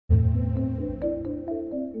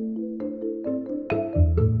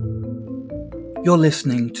You're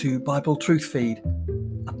listening to Bible Truth Feed,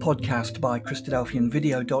 a podcast by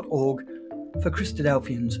Christadelphianvideo.org for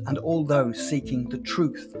Christadelphians and all those seeking the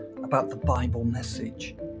truth about the Bible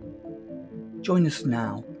message. Join us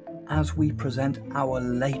now as we present our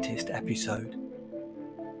latest episode.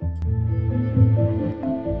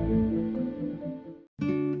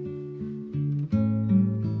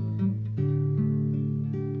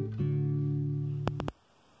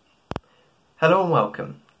 Hello and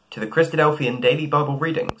welcome to the Christadelphian Daily Bible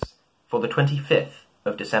Readings for the 25th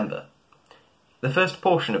of December. The first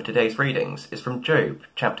portion of today's readings is from Job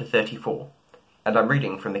chapter 34, and I'm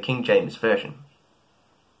reading from the King James Version.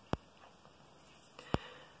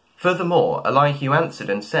 Furthermore, Elihu answered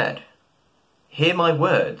and said, Hear my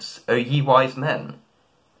words, O ye wise men,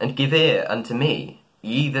 and give ear unto me,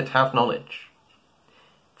 ye that have knowledge.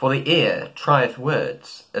 For the ear trieth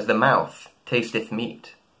words, as the mouth tasteth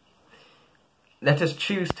meat. Let us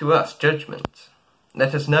choose to us judgment.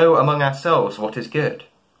 Let us know among ourselves what is good.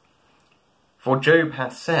 For Job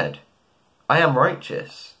hath said, I am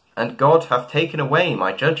righteous, and God hath taken away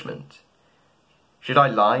my judgment. Should I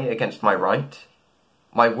lie against my right?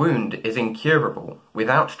 My wound is incurable,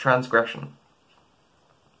 without transgression.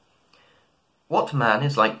 What man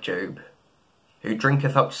is like Job, who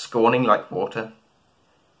drinketh up scorning like water,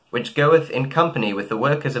 which goeth in company with the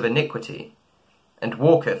workers of iniquity, and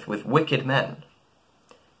walketh with wicked men?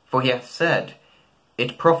 For he hath said,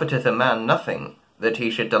 It profiteth a man nothing, that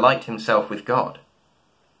he should delight himself with God.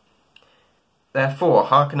 Therefore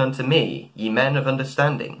hearken unto me, ye men of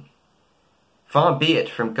understanding. Far be it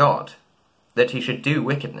from God, that he should do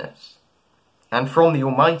wickedness, and from the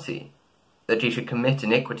Almighty, that he should commit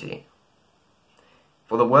iniquity.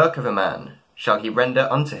 For the work of a man shall he render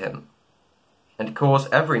unto him, and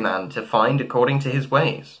cause every man to find according to his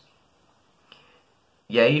ways.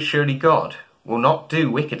 Yea, surely God will not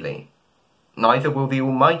do wickedly, neither will the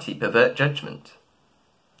Almighty pervert judgment.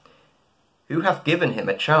 Who hath given him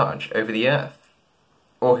a charge over the earth?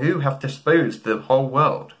 Or who hath disposed the whole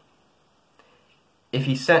world? If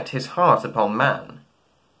he set his heart upon man,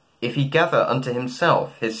 if he gather unto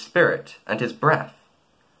himself his spirit and his breath,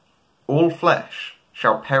 all flesh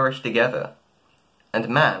shall perish together, and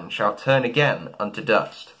man shall turn again unto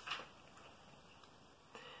dust.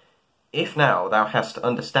 If now thou hast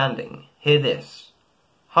understanding, hear this,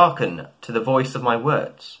 hearken to the voice of my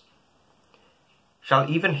words. Shall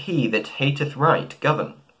even he that hateth right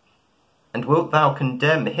govern? And wilt thou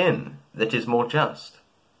condemn him that is more just?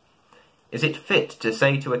 Is it fit to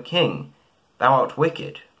say to a king, Thou art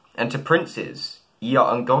wicked, and to princes, Ye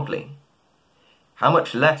are ungodly? How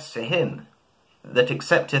much less to him that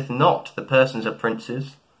accepteth not the persons of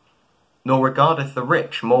princes, nor regardeth the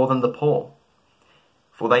rich more than the poor?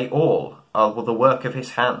 For they all are the work of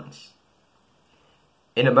his hands.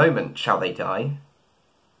 In a moment shall they die,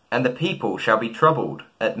 and the people shall be troubled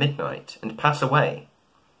at midnight, and pass away,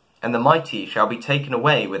 and the mighty shall be taken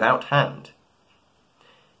away without hand.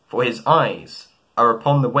 For his eyes are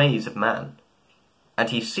upon the ways of man, and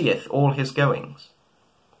he seeth all his goings.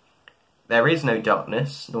 There is no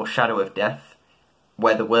darkness, nor shadow of death,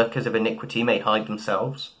 where the workers of iniquity may hide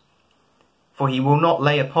themselves. For he will not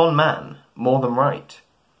lay upon man more than right,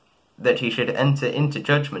 that he should enter into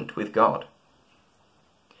judgment with God.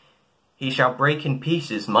 He shall break in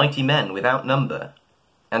pieces mighty men without number,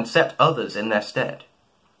 and set others in their stead.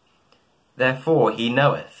 Therefore he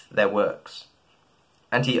knoweth their works,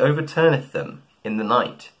 and he overturneth them in the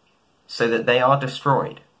night, so that they are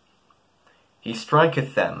destroyed. He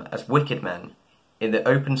striketh them as wicked men in the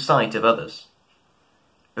open sight of others,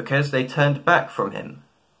 because they turned back from him,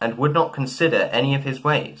 and would not consider any of his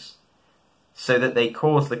ways, so that they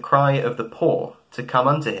cause the cry of the poor to come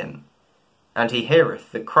unto him, and he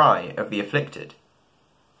heareth the cry of the afflicted.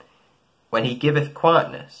 When he giveth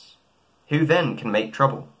quietness, who then can make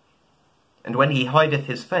trouble? And when he hideth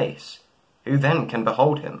his face, who then can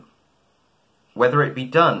behold him? Whether it be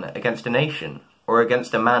done against a nation, or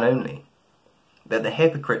against a man only, that the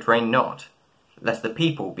hypocrite reign not, lest the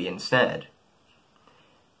people be ensnared.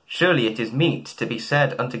 Surely it is meet to be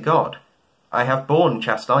said unto God, I have borne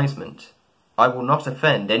chastisement, I will not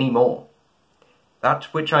offend any more. That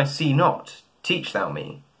which I see not, teach thou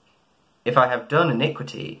me. If I have done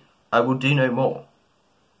iniquity, I will do no more.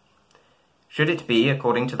 Should it be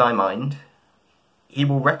according to thy mind, he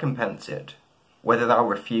will recompense it, whether thou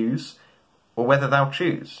refuse, or whether thou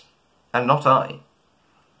choose, and not I.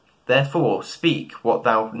 Therefore speak what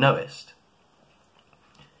thou knowest.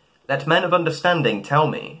 Let men of understanding tell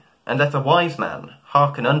me, and let a wise man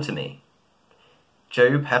hearken unto me.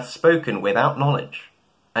 Job hath spoken without knowledge,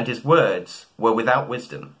 and his words were without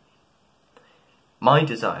wisdom. My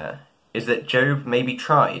desire is that Job may be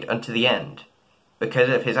tried unto the end, because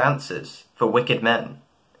of his answers for wicked men.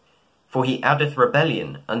 For he addeth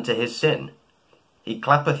rebellion unto his sin. He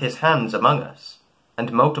clappeth his hands among us,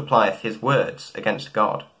 and multiplieth his words against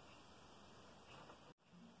God.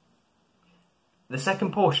 The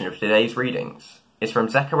second portion of today's readings is from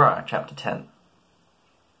Zechariah chapter 10.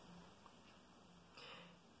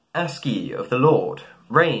 Ask ye of the Lord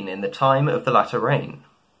rain in the time of the latter rain.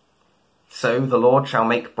 So the Lord shall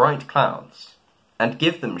make bright clouds, and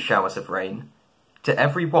give them showers of rain, to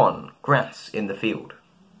every one grass in the field.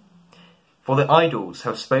 For the idols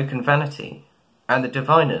have spoken vanity, and the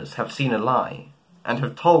diviners have seen a lie, and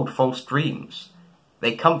have told false dreams.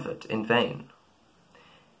 They comfort in vain.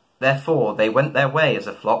 Therefore they went their way as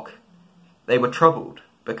a flock. They were troubled,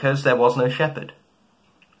 because there was no shepherd.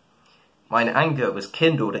 Mine anger was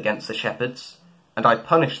kindled against the shepherds, and I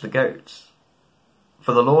punished the goats.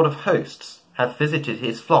 For the Lord of hosts hath visited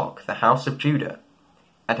his flock, the house of Judah,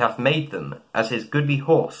 and hath made them as his goodly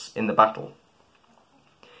horse in the battle.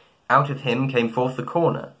 Out of him came forth the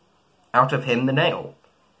corner, out of him the nail,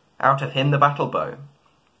 out of him the battle bow,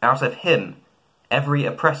 out of him every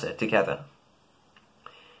oppressor together.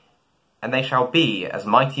 And they shall be as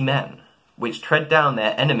mighty men, which tread down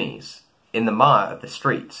their enemies in the mire of the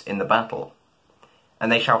streets in the battle.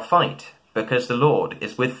 And they shall fight, because the Lord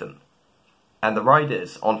is with them, and the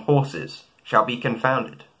riders on horses shall be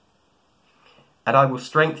confounded. And I will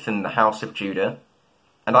strengthen the house of Judah,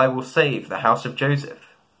 and I will save the house of Joseph,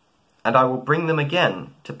 and I will bring them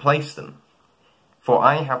again to place them, for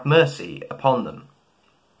I have mercy upon them.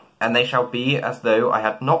 And they shall be as though I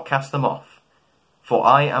had not cast them off, for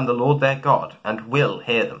I am the Lord their God, and will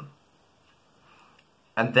hear them.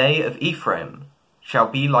 And they of Ephraim shall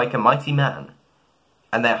be like a mighty man,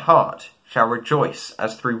 and their heart shall rejoice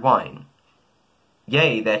as through wine.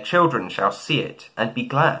 Yea, their children shall see it, and be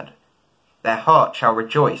glad. Their heart shall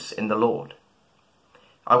rejoice in the Lord.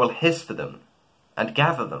 I will hiss for them, and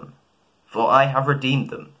gather them, for I have redeemed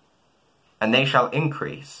them, and they shall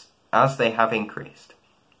increase as they have increased.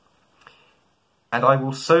 And I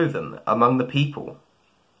will sow them among the people,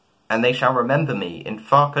 and they shall remember me in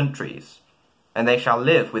far countries, and they shall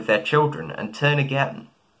live with their children and turn again.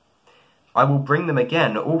 I will bring them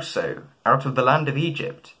again also out of the land of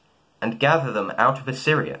Egypt, and gather them out of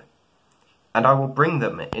Assyria, and I will bring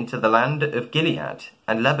them into the land of Gilead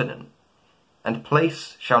and Lebanon, and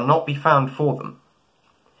place shall not be found for them.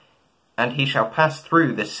 And he shall pass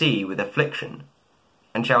through the sea with affliction,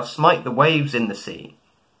 and shall smite the waves in the sea,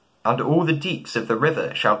 and all the deeps of the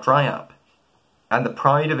river shall dry up, and the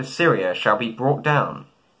pride of Assyria shall be brought down,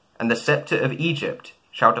 and the scepter of Egypt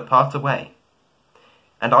shall depart away.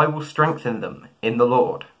 And I will strengthen them in the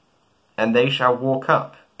Lord, and they shall walk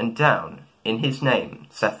up and down in his name,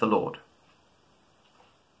 saith the Lord.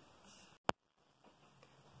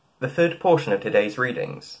 The third portion of today's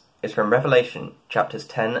readings is from Revelation chapters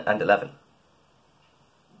 10 and 11.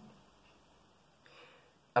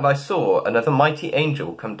 And I saw another mighty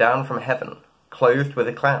angel come down from heaven, clothed with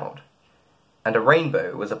a cloud, and a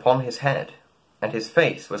rainbow was upon his head, and his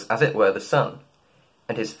face was as it were the sun,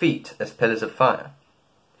 and his feet as pillars of fire.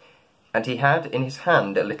 And he had in his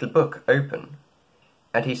hand a little book open,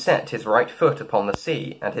 and he set his right foot upon the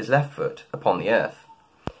sea, and his left foot upon the earth,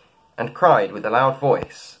 and cried with a loud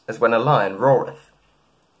voice, as when a lion roareth.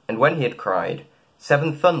 And when he had cried,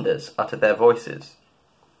 7 thunders uttered their voices.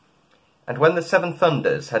 And when the 7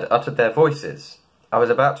 thunders had uttered their voices, I was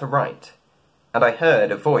about to write, and I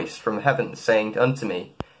heard a voice from heaven saying unto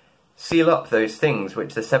me, Seal up those things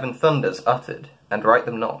which the 7 thunders uttered, and write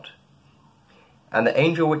them not. And the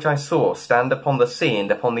angel which I saw stand upon the sea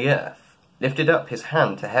and upon the earth lifted up his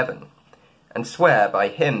hand to heaven, and sware by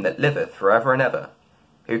him that liveth for ever and ever,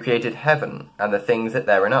 who created heaven and the things that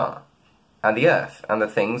therein are, and the earth and the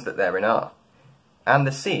things that therein are, and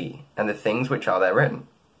the sea and the things which are therein,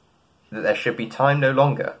 that there should be time no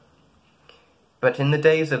longer. But in the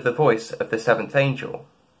days of the voice of the 7th angel,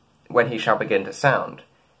 when he shall begin to sound,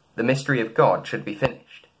 the mystery of God should be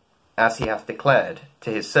finished, as he hath declared to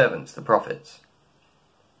his servants the prophets.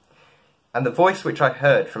 And the voice which I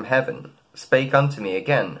heard from heaven spake unto me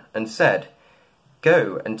again, and said,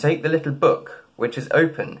 Go and take the little book which is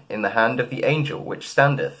open in the hand of the angel which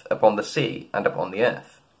standeth upon the sea and upon the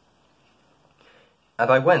earth. And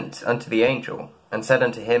I went unto the angel, and said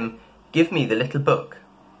unto him, Give me the little book.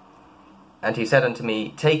 And he said unto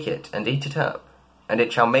me, Take it, and eat it up, and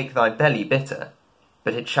it shall make thy belly bitter,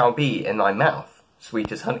 but it shall be in thy mouth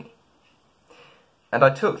sweet as honey. And I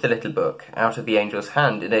took the little book out of the angel's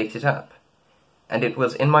hand, and ate it up, and it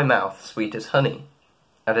was in my mouth sweet as honey,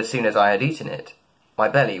 and as soon as I had eaten it, my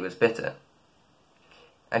belly was bitter.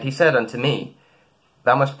 And he said unto me,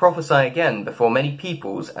 Thou must prophesy again before many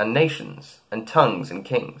peoples and nations, and tongues and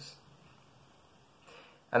kings.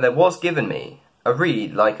 And there was given me a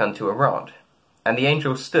reed like unto a rod, and the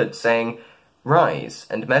angel stood, saying, Rise,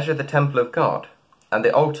 and measure the temple of God, and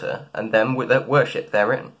the altar, and them that worship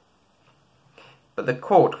therein. But the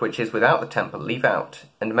court which is without the temple leave out,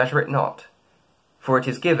 and measure it not, for it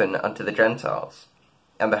is given unto the Gentiles,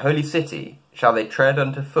 and the holy city shall they tread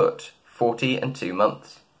under foot 42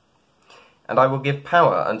 months. And I will give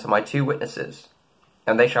power unto my 2 witnesses,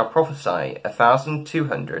 and they shall prophesy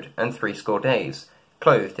 1,260 days,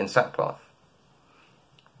 clothed in sackcloth.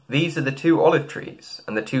 These are the 2 olive trees,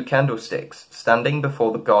 and the 2 candlesticks, standing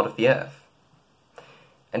before the God of the earth.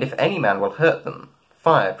 And if any man will hurt them,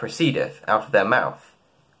 fire proceedeth out of their mouth,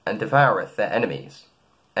 and devoureth their enemies.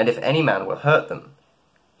 And if any man will hurt them,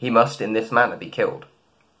 he must in this manner be killed.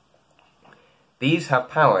 These have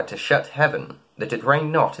power to shut heaven, that it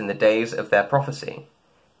rain not in the days of their prophecy,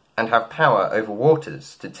 and have power over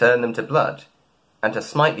waters to turn them to blood, and to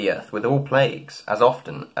smite the earth with all plagues, as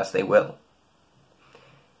often as they will.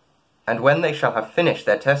 And when they shall have finished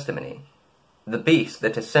their testimony, the beast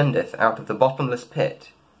that ascendeth out of the bottomless pit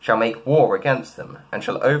shall make war against them, and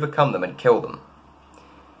shall overcome them and kill them.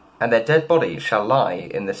 And their dead bodies shall lie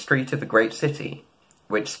in the street of the great city,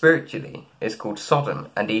 which spiritually is called Sodom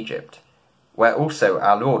and Egypt, where also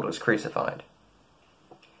our Lord was crucified.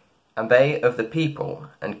 And they of the people,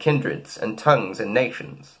 and kindreds, and tongues, and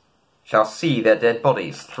nations, shall see their dead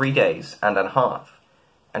bodies 3 days and an half,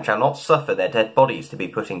 and shall not suffer their dead bodies to be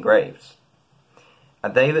put in graves.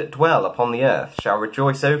 And they that dwell upon the earth shall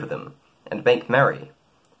rejoice over them, and make merry,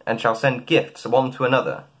 and shall send gifts one to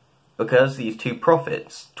another, because these 2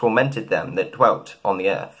 prophets tormented them that dwelt on the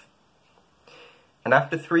earth. And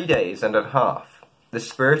after 3 days and an half, the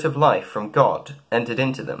Spirit of life from God entered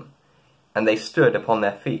into them, and they stood upon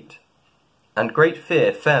their feet. And great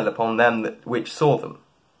fear fell upon them which saw them.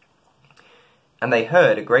 And they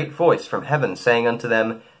heard a great voice from heaven saying unto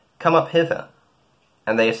them, Come up hither.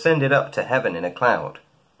 And they ascended up to heaven in a cloud,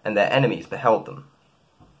 and their enemies beheld them.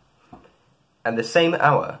 And the same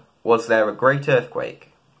hour was there a great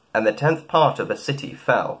earthquake, and the 10th part of a city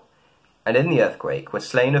fell, and in the earthquake were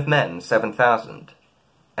slain of men 7,000,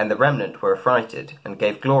 and the remnant were affrighted, and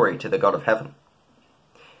gave glory to the God of heaven.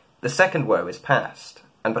 The second woe is past,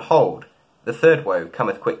 and behold, the third woe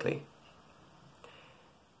cometh quickly.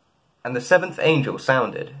 And the 7th angel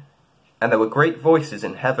sounded, and there were great voices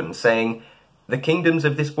in heaven, saying, The kingdoms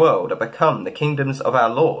of this world are become the kingdoms of our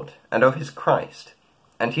Lord, and of his Christ,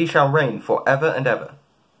 and he shall reign for ever and ever.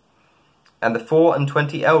 And the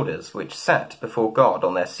 24 elders which sat before God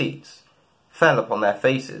on their seats fell upon their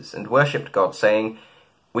faces, and worshipped God, saying,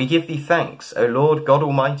 We give thee thanks, O Lord God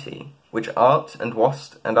Almighty, which art, and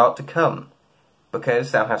wast, and art to come,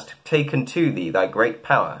 because thou hast taken to thee thy great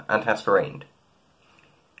power, and hast reigned.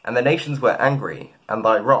 And the nations were angry, and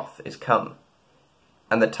thy wrath is come,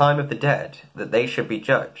 and the time of the dead, that they should be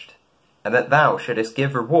judged, and that thou shouldest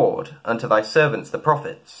give reward unto thy servants the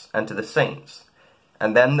prophets, and to the saints,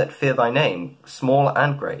 and them that fear thy name, small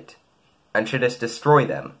and great, and shouldest destroy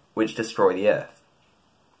them which destroy the earth.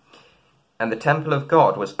 And the temple of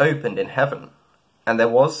God was opened in heaven, and there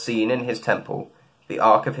was seen in his temple the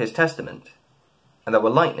ark of his testament, and there were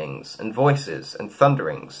lightnings, and voices, and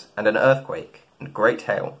thunderings, and an earthquake, and great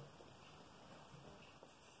hail.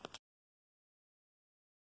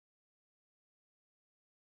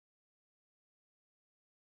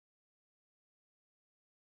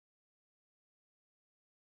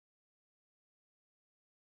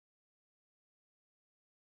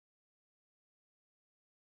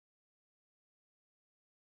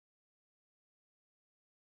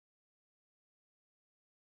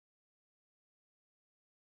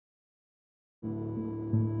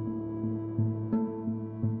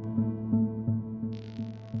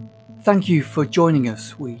 Thank you for joining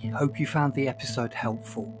us. We hope you found the episode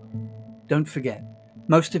helpful. Don't forget,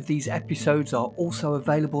 most of these episodes are also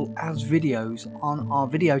available as videos on our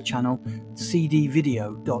video channel,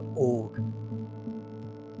 cdvideo.org.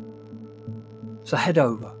 So head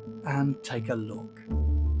over and take a look.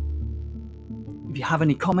 If you have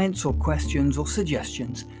any comments or questions or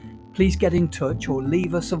suggestions, please get in touch or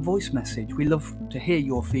leave us a voice message. We love to hear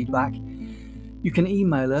your feedback. You can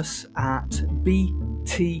email us at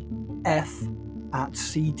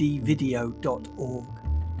btf@cdvideo.org.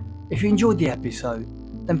 If you enjoyed the episode,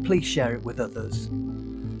 then please share it with others.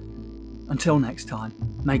 Until next time,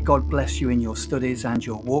 may God bless you in your studies and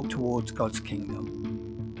your walk towards God's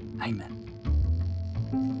kingdom. Amen.